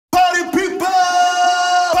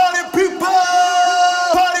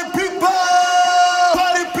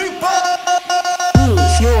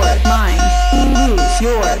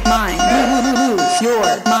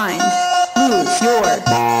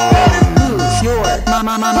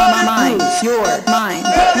mind. Lose your mind.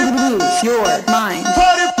 Lose your mind.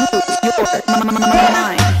 Lose your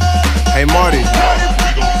mind. Hey Marty,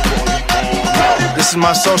 this is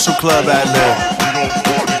my social club ad-lib.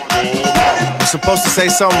 I'm supposed to say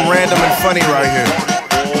something random and funny right here.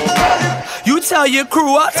 You tell your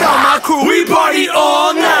crew, I tell my crew, we party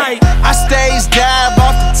all night. I stage dive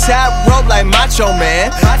off the top rope like Macho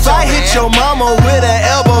Man. If I hit your mama with an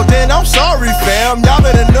elbow, then I'm sorry, fam. Y'all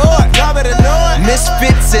better know it. Y'all better know it.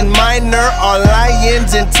 Misfits and minor are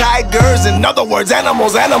lions and tigers. In other words,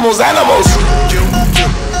 animals, animals, animals.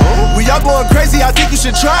 We all going crazy, I think you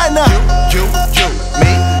should try now. Me.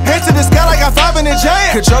 Hands to the sky like I'm 5 in a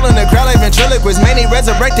giant. Controlling the crowd like ventriloquists. Many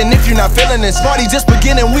resurrecting if you're not feeling this. Party just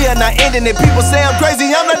beginning, we are not ending it. People say I'm crazy,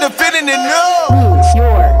 I'm not defending it, no. Lose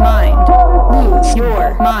your mind. Lose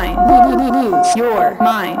your mind. Lose your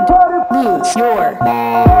mind. Lose your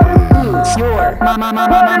mind. Lose your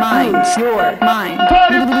mind. Lose your mind.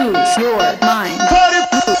 Lose your mind.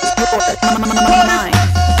 Lose your mind.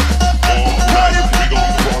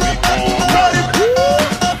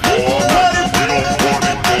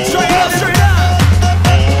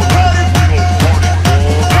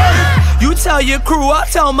 Tell your crew, I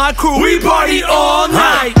tell my crew, we party all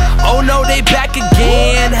night. Oh no, they back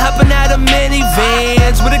again, hopping out of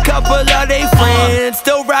minivans with a couple of they friends,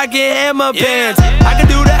 still rocking hammer bands. I can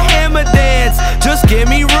do the hammer dance, just give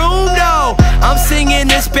me room though. I'm singing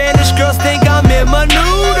in Spanish, girls think I'm in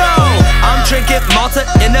menudo. I'm drinking Malta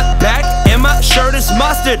in the back, and my shirt is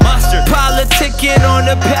mustard. Politicking on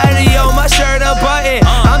the patio, my shirt unbuttoned.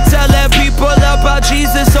 I'm telling people about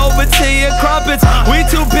Jesus over to your crumpets. We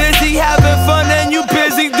too busy having fun and you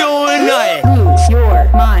busy doing nothing. Lose your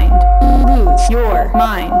mind. Lose your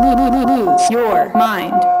mind. Lose your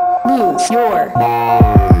mind. Lose your mind.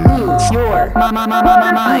 Lose your mind. Lose your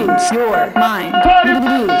mind. Lose your mind.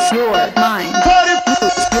 Lose your mind.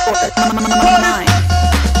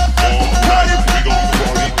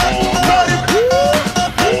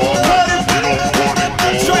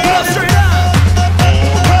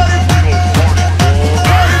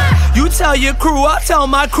 Tell your crew, I tell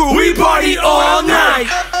my crew, we party all night.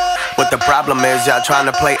 What the problem is, y'all trying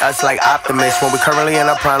to play us like optimists when we currently in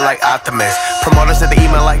our prime like optimists. Promoters at the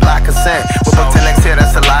email like consent. We're booked to next year,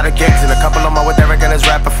 that's a lot of gigs. And a couple of them are with Eric and his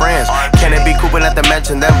rapper friends. Can it be cool not to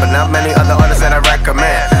mention them, but not many other artists that I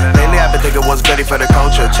recommend. Lately I've been thinking what's goody for the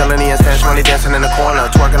culture. Chillin' in stand, money dancing in the corner.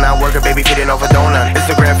 Twerking out, working, baby feeding over donut.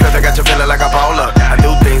 Instagram filter got you feeling like a bowler. I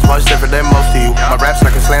do things much different than most of you. My rap's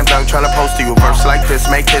like a slam dunk trying to post to you. Verse like this,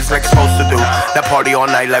 make hits like it's supposed to do. That party all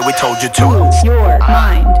night like we told you to. Lose your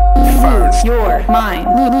mind. Lose your mind.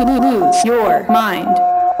 Lose your mind.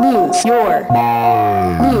 Lose your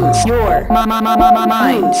mind. Lose your mind.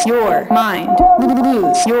 Lose your mind.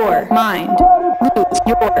 Lose your mind. Lose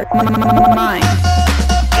your mind.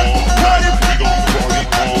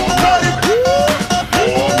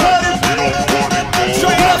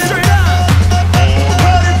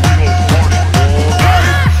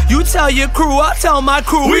 You tell your crew, I tell my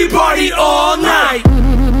crew, we party all night.